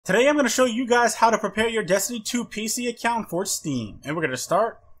Today I'm going to show you guys how to prepare your Destiny 2 PC account for Steam, and we're going to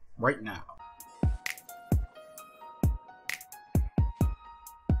start right now.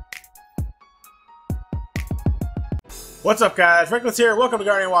 What's up guys, Reckless here, welcome to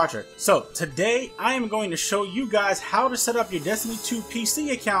Guardian Watcher. So today I am going to show you guys how to set up your Destiny 2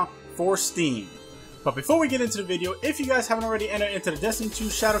 PC account for Steam. But before we get into the video, if you guys haven't already entered into the Destiny 2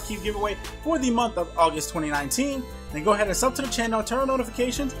 Shadowkeep giveaway for the month of August 2019, then go ahead and sub to the channel, turn on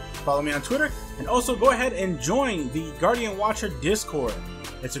notifications, follow me on Twitter, and also go ahead and join the Guardian Watcher Discord.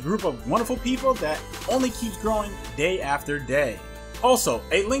 It's a group of wonderful people that only keeps growing day after day. Also,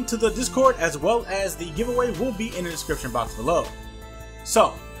 a link to the Discord as well as the giveaway will be in the description box below.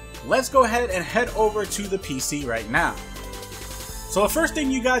 So, let's go ahead and head over to the PC right now. So the first thing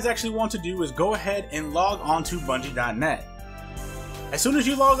you guys actually want to do is go ahead and log on to Bungie.net. As soon as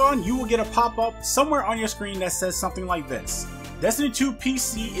you log on, you will get a pop-up somewhere on your screen that says something like this: Destiny 2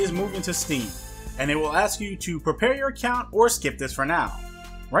 PC is moving to Steam, and it will ask you to prepare your account or skip this for now.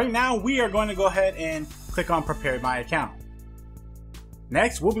 Right now, we are going to go ahead and click on Prepare My Account.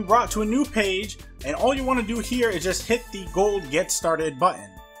 Next, we'll be brought to a new page, and all you want to do here is just hit the gold Get Started button.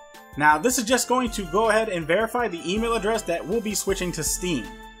 Now, this is just going to go ahead and verify the email address that will be switching to Steam.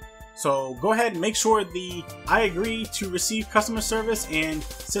 So go ahead and make sure the I agree to receive customer service and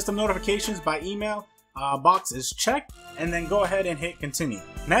system notifications by email box is checked, and then go ahead and hit continue.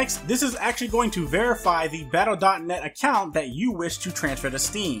 Next, this is actually going to verify the battle.net account that you wish to transfer to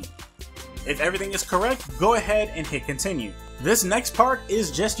Steam. If everything is correct, go ahead and hit continue. This next part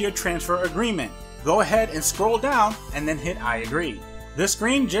is just your transfer agreement. Go ahead and scroll down and then hit I agree. This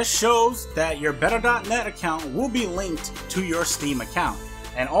screen just shows that your battle.net account will be linked to your Steam account.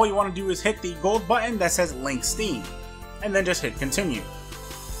 And all you want to do is hit the gold button that says Link Steam, and then just hit continue.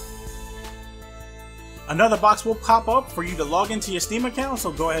 Another box will pop up for you to log into your Steam account,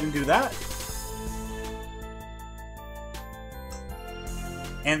 so go ahead and do that.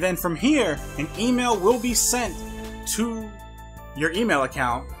 And then from here, an email will be sent to your email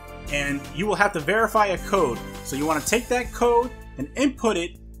account, and you will have to verify a code. So you want to take that code and input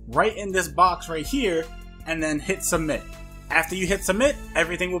it right in this box right here, and then hit submit. After you hit submit,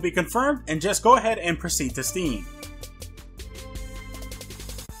 everything will be confirmed, and just go ahead and proceed to Steam.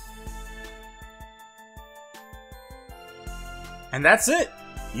 And that's it!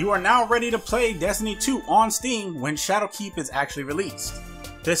 You are now ready to play Destiny 2 on Steam when Shadowkeep is actually released.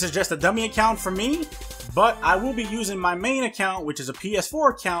 This is just a dummy account for me, but I will be using my main account, which is a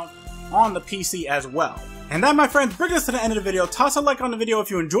PS4 account, on the PC as well. And that, my friends, brings us to the end of the video. Toss a like on the video if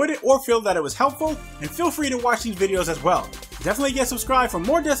you enjoyed it or feel that it was helpful, and feel free to watch these videos as well. Definitely get subscribed for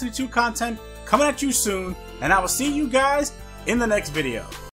more Destiny 2 content coming at you soon, and I will see you guys in the next video.